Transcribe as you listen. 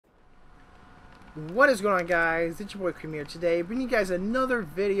What is going on, guys? It's your boy Cream here today, bringing you guys another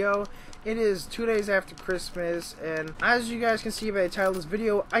video. It is 2 days after Christmas, and as you guys can see by the title of this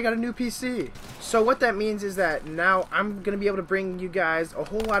video, I got a new PC. So what that means is that now I'm going to be able to bring you guys a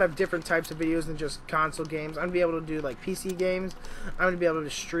whole lot of different types of videos than just console games. I'm going to be able to do like PC games. I'm going to be able to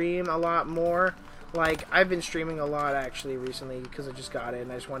stream a lot more. Like, I've been streaming a lot actually recently because I just got it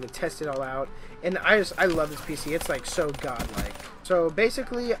and I just wanted to test it all out. And I love this PC. It's like so godlike. So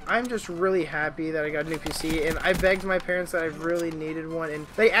basically, I'm just really happy that I got a new PC, and I begged my parents that I really needed one, and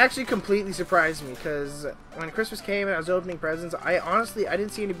they actually completely surprised me because when Christmas came and I was opening presents, I didn't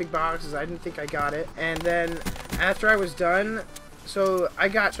see any big boxes. I didn't think I got it. And then after I was done, so I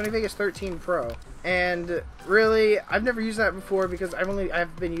got Sony Vegas 13 Pro. And really, I've never used that before because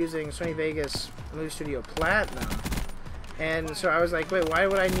I've been using Sony Vegas Movie Studio Platinum. And so I was like, wait, why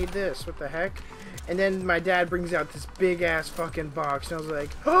would I need this? What the heck? And then my dad brings out this big ass fucking box, and I was like,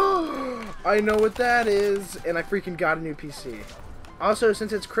 oh, I know what that is. And I freaking got a new PC. Also,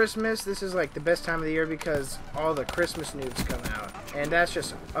 since it's Christmas, this is like the best time of the year because all the Christmas noobs come out. And that's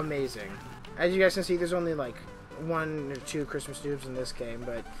just amazing. As you guys can see, there's only like 1 or 2 Christmas noobs in this game,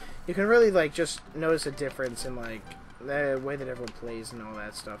 but you can really like just notice a difference in like the way that everyone plays and all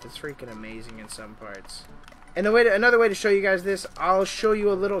that stuff. It's freaking amazing in some parts. And another way to show you guys this, I'll show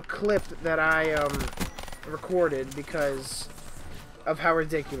you a little clip that I recorded because of how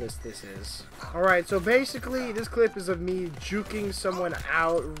ridiculous this is. Alright, so basically this clip is of me juking someone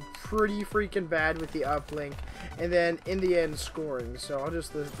out pretty freaking bad with the uplink, and then in the end scoring. So I'll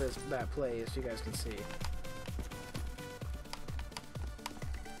just let that play so you guys can see.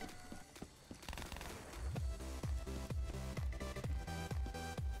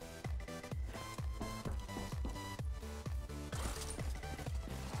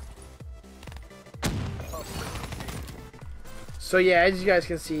 So yeah, as you guys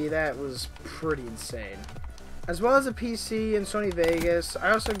can see, that was pretty insane. As well as a PC and Sony Vegas,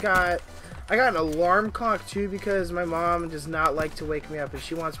 I got an alarm clock too because my mom does not like to wake me up and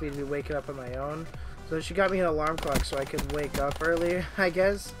she wants me to be waking up on my own. So she got me an alarm clock so I could wake up earlier, I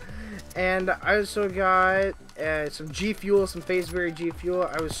guess. And I also got some G Fuel, some Phaseberry G Fuel.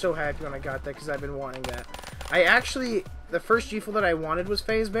 I was so happy when I got that because I've been wanting that. The first G Fuel that I wanted was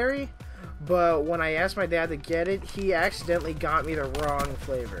Phaseberry. But when I asked my dad to get it, he accidentally got me the wrong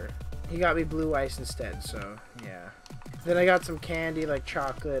flavor. He got me blue ice instead, so yeah. Then I got some candy, like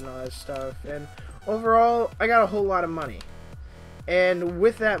chocolate and all that stuff. And overall, I got a whole lot of money. And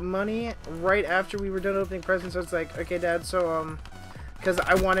with that money, right after we were done opening presents, I was like, okay, Dad, so, because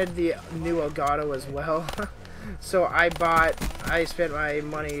I wanted the new Elgato as well. So I spent my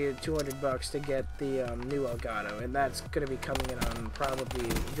money, $200 to get the new Elgato, and that's going to be coming in on probably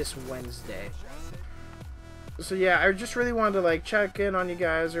this Wednesday. So yeah, I just really wanted to like check in on you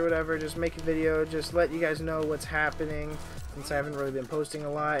guys or whatever, just make a video, just let you guys know what's happening, since I haven't really been posting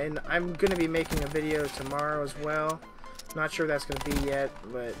a lot, and I'm going to be making a video tomorrow as well. Not sure that's going to be yet,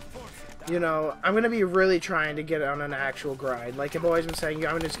 but you know, I'm going to be really trying to get on an actual grind. Like I've always been saying,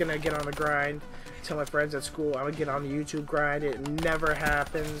 I'm just going to get on the grind. Tell my friends at school I'm going to get on the YouTube grind. It never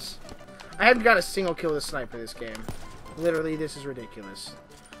happens. I haven't got a single kill with a sniper this game. Literally, this is ridiculous.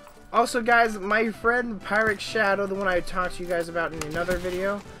 Also, guys, my friend Pirate Shadow, the one I talked to you guys about in another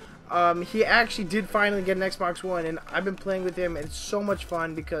video, he actually did finally get an Xbox One, and I've been playing with him, and it's so much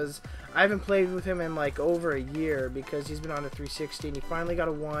fun because I haven't played with him in like over a year because he's been on the 360 and he finally got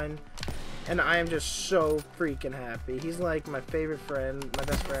a One, and I am just so freaking happy. He's like my favorite friend, my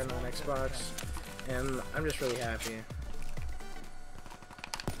best friend on Xbox, and I'm just really happy.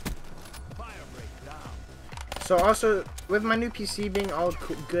 So also, with my new PC being all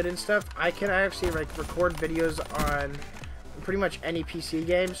good and stuff, I can actually like record videos on pretty much any PC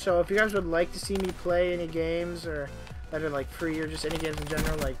game. So if you guys would like to see me play any games or that are like free or just any games in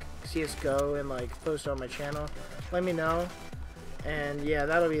general, like CSGO, and like post on my channel, let me know. And yeah,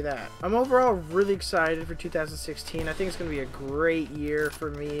 that'll be that. I'm overall really excited for 2016. I think it's going to be a great year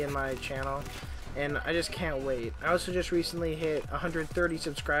for me and my channel, and I just can't wait. I also just recently hit 130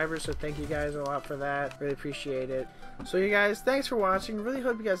 subscribers, so thank you guys a lot for that. Really appreciate it. So you guys, thanks for watching. Really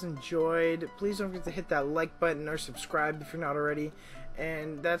hope you guys enjoyed. Please don't forget to hit that like button or subscribe if you're not already.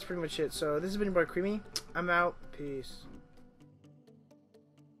 And that's pretty much it. So this has been your boy Creamy. I'm out. Peace.